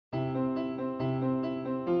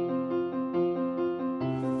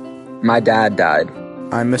My dad died.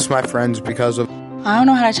 I miss my friends because of... I don't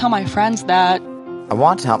know how to tell my friends that. I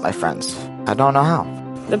want to help my friends. I don't know how.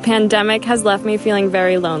 The pandemic has left me feeling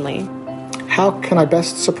very lonely. How can I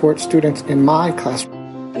best support students in my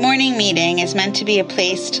classroom? The morning meeting is meant to be a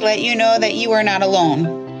place to let you know that you are not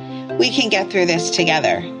alone. We can get through this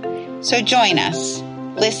together. So join us.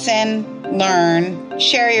 Listen, learn,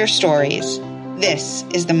 share your stories. This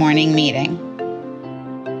is the morning meeting.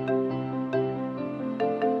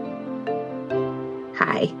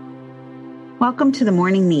 Hi. Welcome to the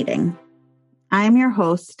morning meeting. I am your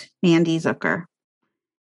host, Mandy Zucker.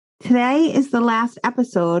 Today is the last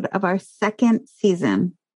episode of our second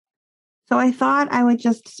season. So I thought I would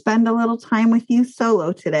just spend a little time with you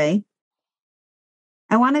solo today.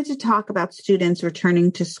 I wanted to talk about students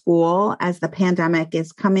returning to school as the pandemic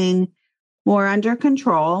is coming more under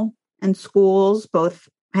control and schools, both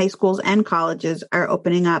high schools and colleges, are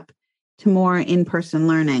opening up to more in-person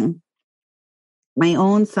learning. My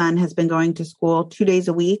own son has been going to school 2 days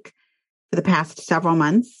a week for the past several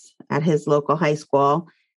months at his local high school.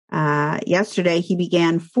 Yesterday, he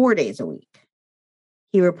began 4 days a week.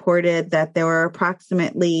 He reported that there were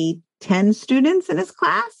approximately 10 students in his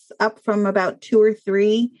class, up from about 2 or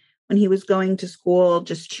 3 when he was going to school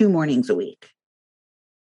just 2 mornings a week.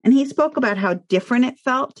 And he spoke about how different it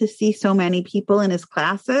felt to see so many people in his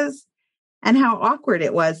classes and how awkward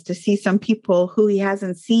it was to see some people who he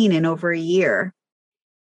hasn't seen in over a year.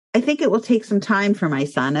 I think it will take some time for my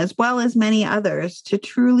son, as well as many others, to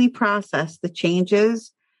truly process the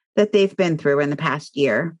changes that they've been through in the past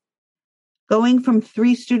year. Going from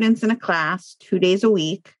 3 students in a class 2 days a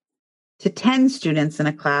week to 10 students in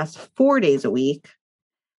a class 4 days a week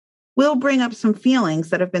will bring up some feelings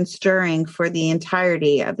that have been stirring for the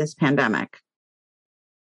entirety of this pandemic.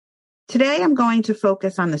 Today, I'm going to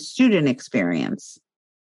focus on the student experience,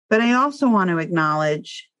 but I also want to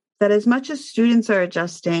acknowledge that as much as students are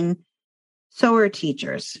adjusting, so are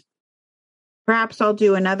teachers. Perhaps I'll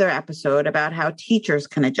do another episode about how teachers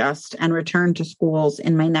can adjust and return to schools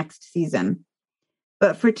in my next season.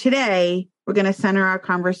 But for today, we're going to center our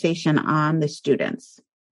conversation on the students.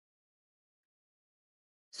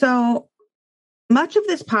 So much of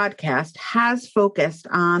this podcast has focused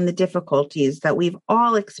on the difficulties that we've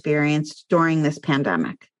all experienced during this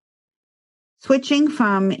pandemic. Switching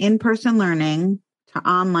from in-person learning to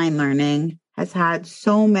online learning has had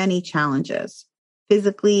so many challenges,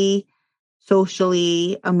 physically,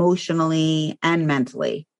 socially, emotionally, and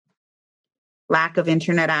mentally. Lack of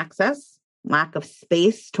internet access, lack of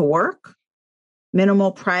space to work,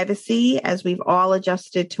 minimal privacy as we've all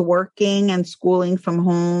adjusted to working and schooling from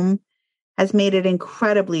home has made it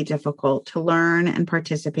incredibly difficult to learn and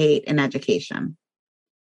participate in education.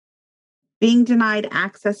 Being denied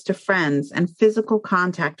access to friends and physical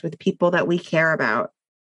contact with people that we care about,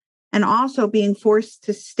 and also being forced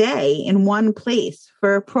to stay in one place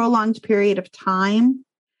for a prolonged period of time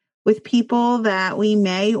with people that we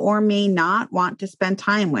may or may not want to spend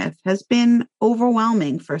time with has been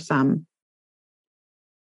overwhelming for some.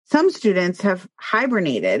 Some students have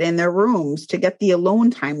hibernated in their rooms to get the alone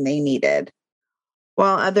time they needed,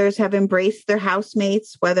 while others have embraced their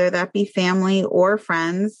housemates, whether that be family or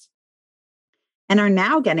friends, and are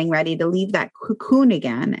now getting ready to leave that cocoon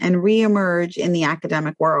again and reemerge in the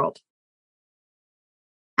academic world.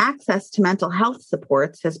 Access to mental health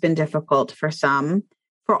supports has been difficult for some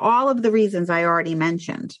for all of the reasons I already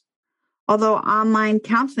mentioned, although online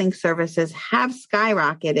counseling services have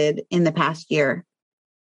skyrocketed in the past year.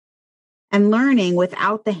 And learning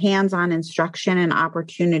without the hands-on instruction and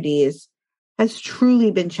opportunities has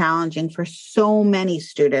truly been challenging for so many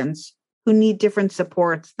students who need different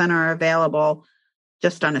supports than are available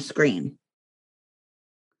just on a screen.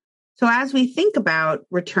 So as we think about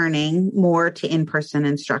returning more to in-person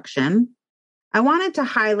instruction, I wanted to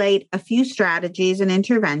highlight a few strategies and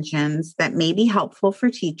interventions that may be helpful for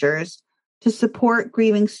teachers to support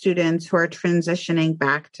grieving students who are transitioning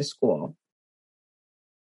back to school.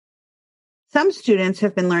 Some students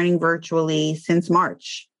have been learning virtually since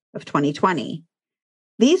March of 2020.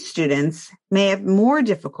 These students may have more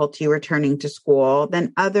difficulty returning to school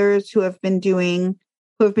than others who have been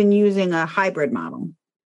using a hybrid model.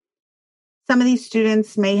 Some of these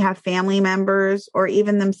students may have family members or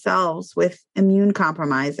even themselves with immune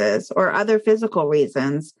compromises or other physical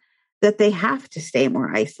reasons that they have to stay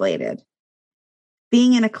more isolated.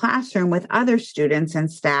 Being in a classroom with other students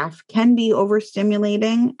and staff can be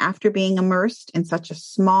overstimulating after being immersed in such a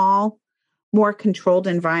small, more controlled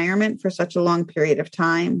environment for such a long period of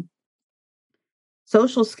time.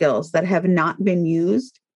 Social skills that have not been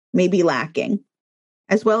used may be lacking,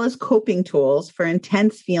 as well as coping tools for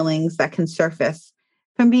intense feelings that can surface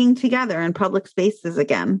from being together in public spaces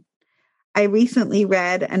again. I recently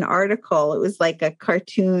read an article. It was like a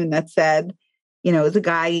cartoon that said, it was a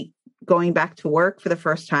guy going back to work for the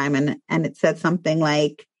first time. And it said something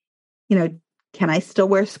like, can I still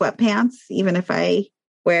wear sweatpants even if I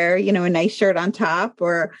wear, a nice shirt on top?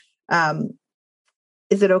 Or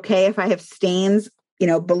is it okay if I have stains,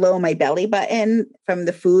 below my belly button from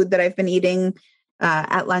the food that I've been eating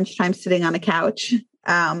at lunchtime sitting on a couch?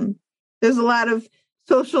 There's a lot of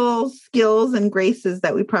social skills and graces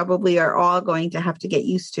that we probably are all going to have to get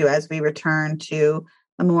used to as we return to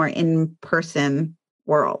a more in-person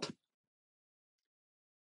world.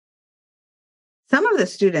 Some of the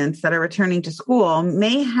students that are returning to school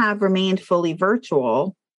may have remained fully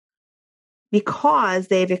virtual because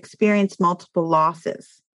they've experienced multiple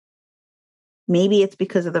losses. Maybe it's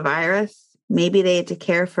because of the virus. Maybe they had to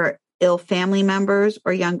care for ill family members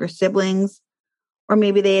or younger siblings, or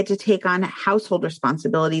maybe they had to take on household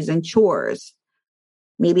responsibilities and chores.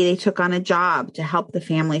 Maybe they took on a job to help the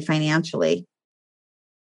family financially.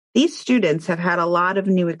 These students have had a lot of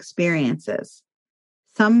new experiences,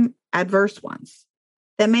 some adverse ones,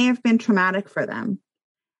 that may have been traumatic for them.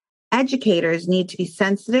 Educators need to be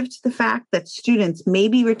sensitive to the fact that students may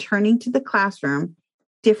be returning to the classroom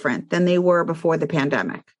different than they were before the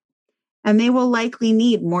pandemic, and they will likely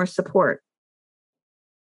need more support.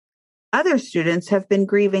 Other students have been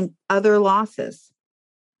grieving other losses.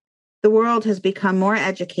 The world has become more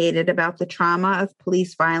educated about the trauma of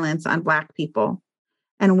police violence on Black people,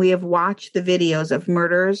 and we have watched the videos of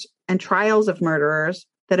murders and trials of murderers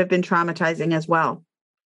that have been traumatizing as well.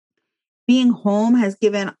 Being home has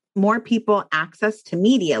given more people access to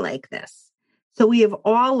media like this, so we have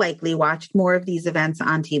all likely watched more of these events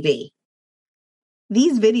on TV.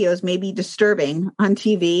 These videos may be disturbing on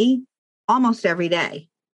TV almost every day.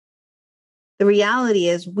 The reality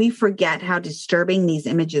is we forget how disturbing these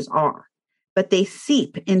images are, but they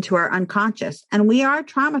seep into our unconscious and we are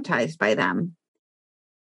traumatized by them.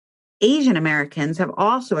 Asian Americans have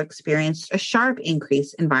also experienced a sharp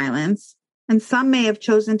increase in violence, and some may have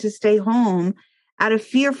chosen to stay home out of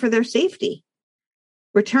fear for their safety.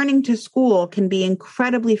 Returning to school can be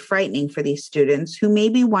incredibly frightening for these students who may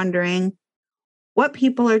be wondering what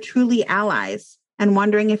people are truly allies and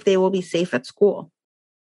wondering if they will be safe at school.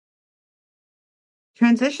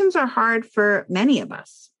 Transitions are hard for many of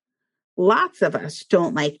us. Lots of us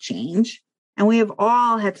don't like change, and we have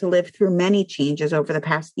all had to live through many changes over the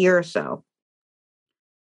past year or so.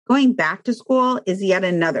 Going back to school is yet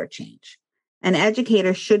another change, and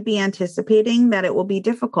educators should be anticipating that it will be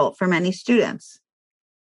difficult for many students.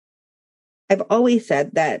 I've always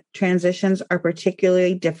said that transitions are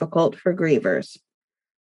particularly difficult for grievers.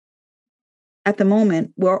 At the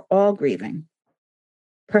moment, we're all grieving.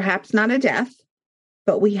 Perhaps not a death,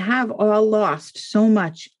 but we have all lost so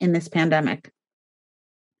much in this pandemic.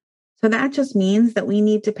 So that just means that we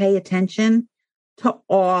need to pay attention to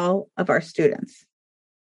all of our students.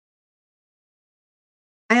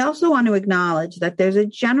 I also want to acknowledge that there's a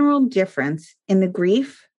general difference in the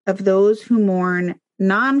grief of those who mourn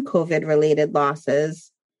non-COVID related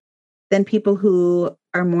losses than people who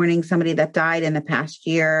are mourning somebody that died in the past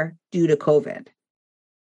year due to COVID.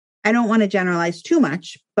 I don't want to generalize too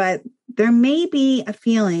much, but there may be a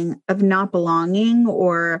feeling of not belonging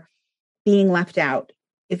or being left out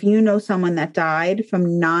if you know someone that died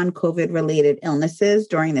from non-COVID related illnesses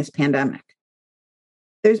during this pandemic.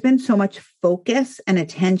 There's been so much focus and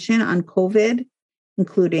attention on COVID,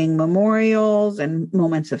 including memorials and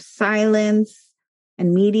moments of silence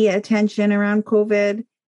and media attention around COVID,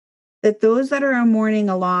 that those that are mourning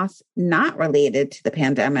a loss not related to the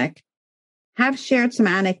pandemic have shared some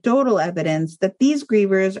anecdotal evidence that these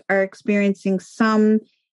grievers are experiencing some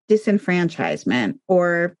disenfranchisement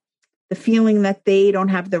or the feeling that they don't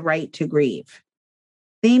have the right to grieve.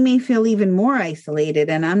 They may feel even more isolated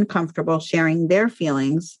and uncomfortable sharing their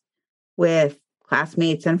feelings with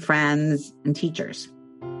classmates and friends and teachers.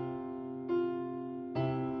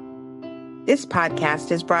 This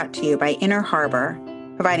podcast is brought to you by Inner Harbor,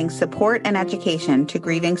 providing support and education to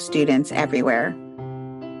grieving students everywhere.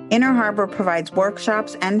 Inner Harbor provides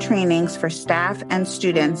workshops and trainings for staff and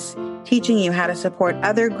students, teaching you how to support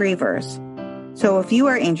other grievers. So if you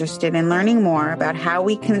are interested in learning more about how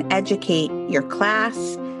we can educate your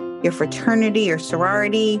class, your fraternity, your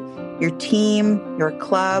sorority, your team, your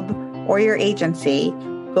club, or your agency,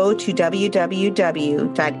 go to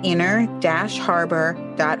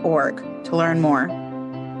www.inner-harbor.org to learn more.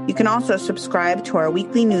 You can also subscribe to our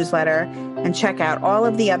weekly newsletter and check out all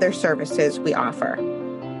of the other services we offer.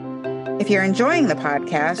 If you're enjoying the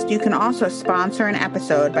podcast, you can also sponsor an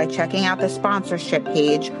episode by checking out the sponsorship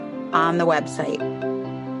page on the website.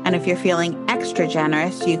 And if you're feeling extra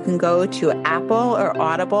generous, you can go to Apple or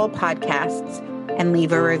Audible podcasts and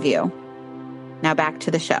leave a review. Now back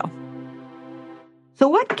to the show. So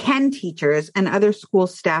what can teachers and other school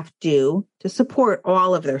staff do to support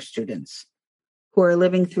all of their students who are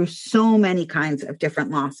living through so many kinds of different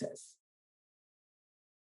losses?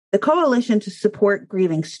 The Coalition to Support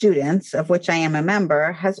Grieving Students, of which I am a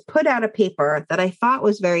member, has put out a paper that I thought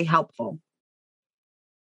was very helpful.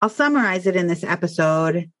 I'll summarize it in this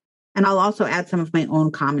episode, and I'll also add some of my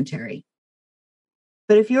own commentary.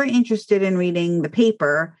 But if you're interested in reading the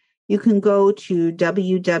paper, you can go to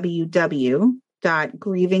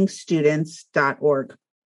www.grievingstudents.org.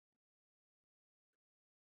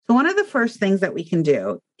 So one of the first things that we can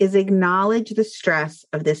do is acknowledge the stress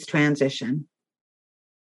of this transition.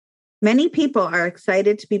 Many people are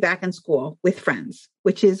excited to be back in school with friends,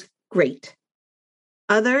 which is great.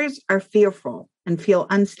 Others are fearful and feel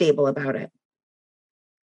unstable about it.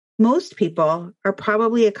 Most people are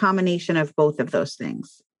probably a combination of both of those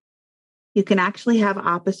things. You can actually have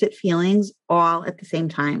opposite feelings all at the same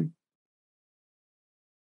time.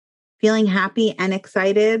 Feeling happy and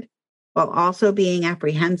excited while also being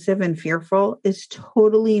apprehensive and fearful is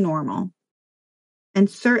totally normal. And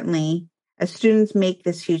certainly, as students make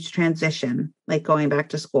this huge transition, like going back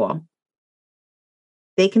to school,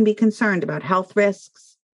 they can be concerned about health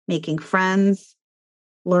risks, making friends,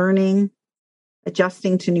 learning,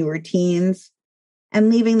 adjusting to new routines, and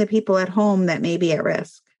leaving the people at home that may be at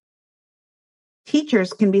risk.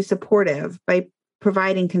 Teachers can be supportive by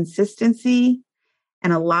providing consistency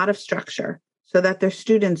and a lot of structure so that their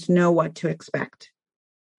students know what to expect.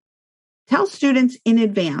 Tell students in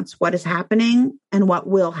advance what is happening and what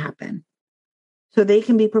will happen, so they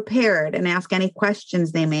can be prepared and ask any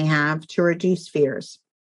questions they may have to reduce fears.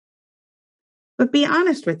 But be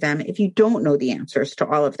honest with them if you don't know the answers to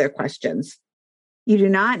all of their questions. You do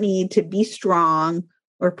not need to be strong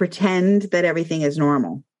or pretend that everything is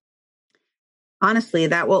normal. Honestly,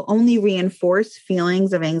 that will only reinforce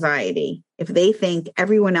feelings of anxiety if they think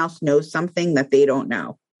everyone else knows something that they don't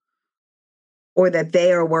know, or that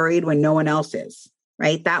they are worried when no one else is,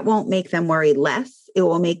 right? That won't make them worry less. It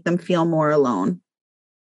will make them feel more alone.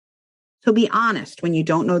 So be honest when you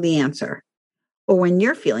don't know the answer, or when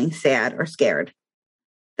you're feeling sad or scared.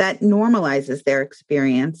 That normalizes their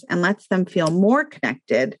experience and lets them feel more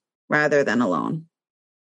connected rather than alone.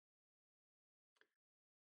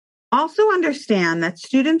 Also understand that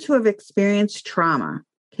students who have experienced trauma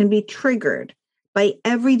can be triggered by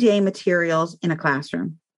everyday materials in a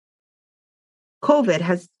classroom. COVID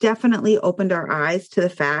has definitely opened our eyes to the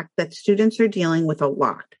fact that students are dealing with a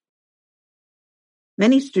lot.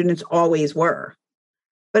 Many students always were,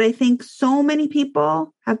 but I think so many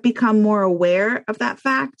people have become more aware of that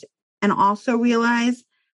fact and also realize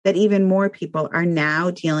that even more people are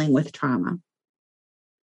now dealing with trauma.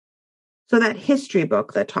 So that history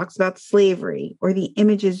book that talks about slavery or the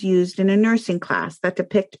images used in a nursing class that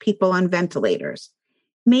depict people on ventilators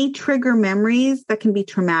may trigger memories that can be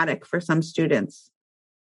traumatic for some students.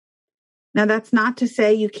 Now, that's not to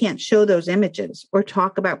say you can't show those images or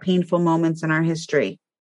talk about painful moments in our history.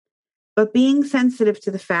 But being sensitive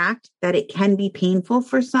to the fact that it can be painful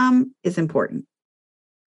for some is important.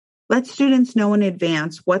 Let students know in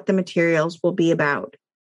advance what the materials will be about.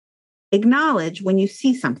 Acknowledge when you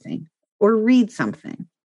see something or read something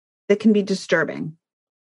that can be disturbing.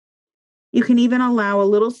 You can even allow a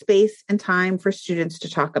little space and time for students to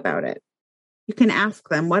talk about it. You can ask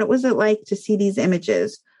them, what was it like to see these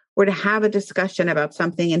images, or to have a discussion about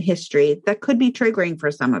something in history that could be triggering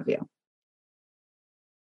for some of you.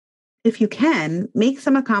 If you can, make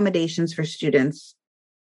some accommodations for students.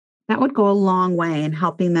 That would go a long way in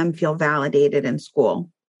helping them feel validated in school.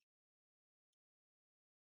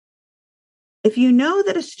 If you know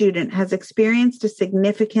that a student has experienced a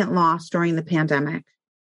significant loss during the pandemic,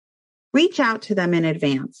 reach out to them in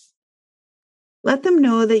advance. Let them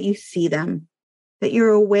know that you see them, that you're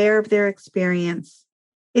aware of their experience.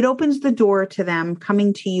 It opens the door to them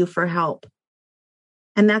coming to you for help.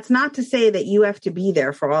 And that's not to say that you have to be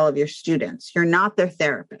there for all of your students. You're not their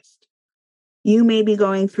therapist. You may be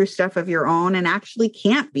going through stuff of your own and actually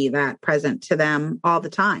can't be that present to them all the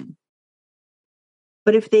time.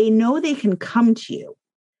 But if they know they can come to you,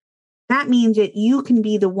 that means that you can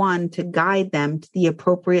be the one to guide them to the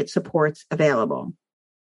appropriate supports available.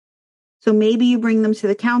 So maybe you bring them to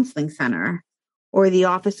the counseling center or the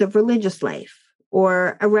Office of Religious Life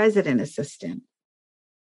or a resident assistant.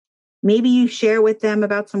 Maybe you share with them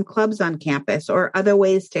about some clubs on campus or other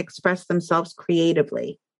ways to express themselves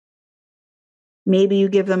creatively. Maybe you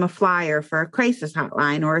give them a flyer for a crisis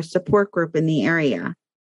hotline or a support group in the area.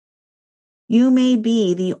 You may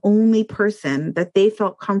be the only person that they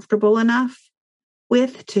felt comfortable enough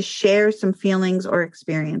with to share some feelings or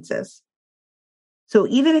experiences. So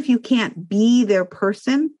even if you can't be their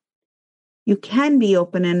person, you can be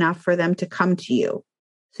open enough for them to come to you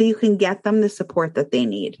so you can get them the support that they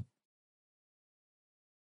need.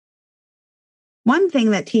 One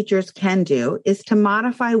thing that teachers can do is to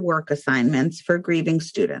modify work assignments for grieving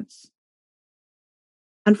students.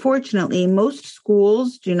 Unfortunately, most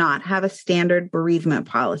schools do not have a standard bereavement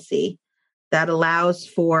policy that allows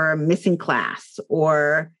for missing class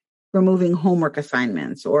or removing homework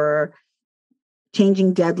assignments or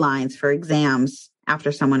changing deadlines for exams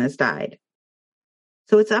after someone has died.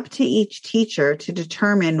 So it's up to each teacher to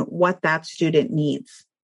determine what that student needs.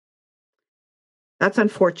 That's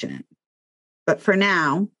unfortunate. But for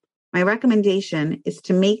now, my recommendation is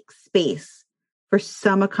to make space for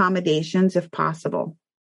some accommodations if possible.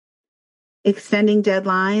 Extending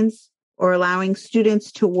deadlines or allowing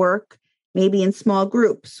students to work maybe in small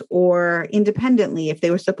groups or independently if they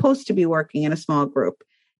were supposed to be working in a small group,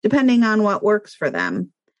 depending on what works for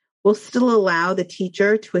them, will still allow the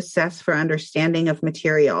teacher to assess for understanding of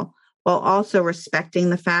material while also respecting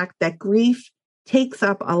the fact that grief takes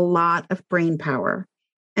up a lot of brain power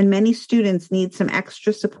and many students need some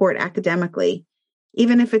extra support academically,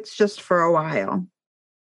 even if it's just for a while.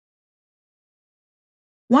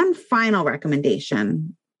 One final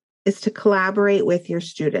recommendation is to collaborate with your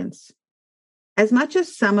students. As much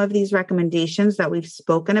as some of these recommendations that we've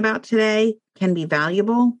spoken about today can be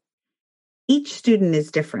valuable, each student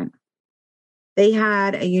is different. They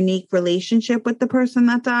had a unique relationship with the person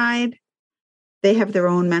that died. They have their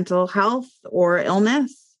own mental health or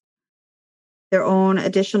illness, their own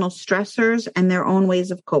additional stressors, and their own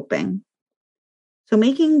ways of coping. So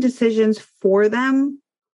making decisions for them,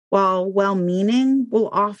 while well-meaning, will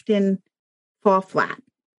often fall flat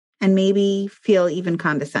and maybe feel even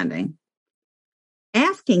condescending.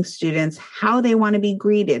 Asking students how they want to be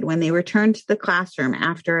greeted when they return to the classroom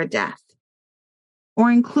after a death,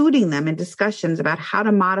 or including them in discussions about how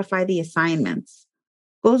to modify the assignments,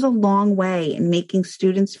 goes a long way in making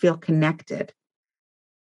students feel connected.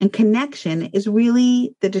 And connection is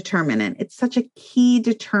really the determinant. It's such a key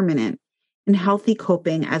determinant in healthy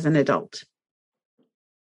coping as an adult.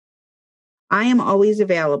 I am always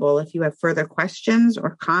available if you have further questions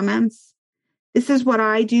or comments. This is what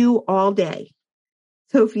I do all day.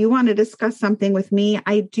 So if you want to discuss something with me,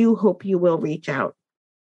 I do hope you will reach out.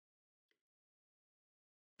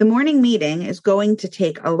 The morning meeting is going to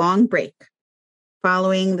take a long break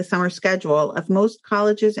following the summer schedule of most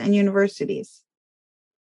colleges and universities.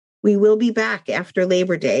 We will be back after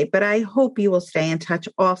Labor Day, but I hope you will stay in touch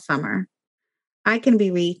all summer. I can be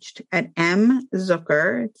reached at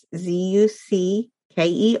mzucker, it's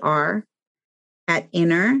Zucker, at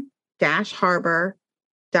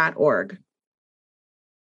inner-harbor.org.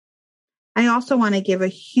 I also want to give a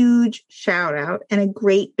huge shout out and a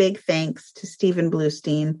great big thanks to Stephen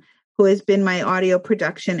Bluestein, who has been my audio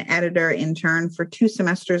production editor intern for 2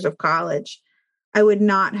 semesters of college. I would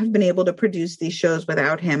not have been able to produce these shows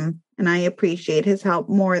without him, and I appreciate his help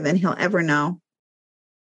more than he'll ever know.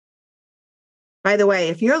 By the way,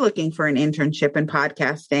 if you're looking for an internship in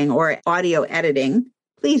podcasting or audio editing,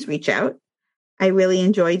 please reach out. I really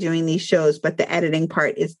enjoy doing these shows, but the editing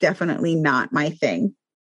part is definitely not my thing.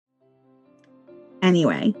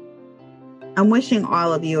 Anyway, I'm wishing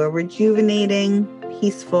all of you a rejuvenating,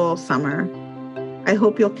 peaceful summer. I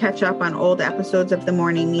hope you'll catch up on old episodes of The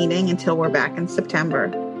Morning Meeting until we're back in September.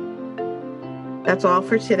 That's all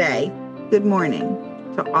for today. Good morning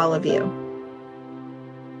to all of you.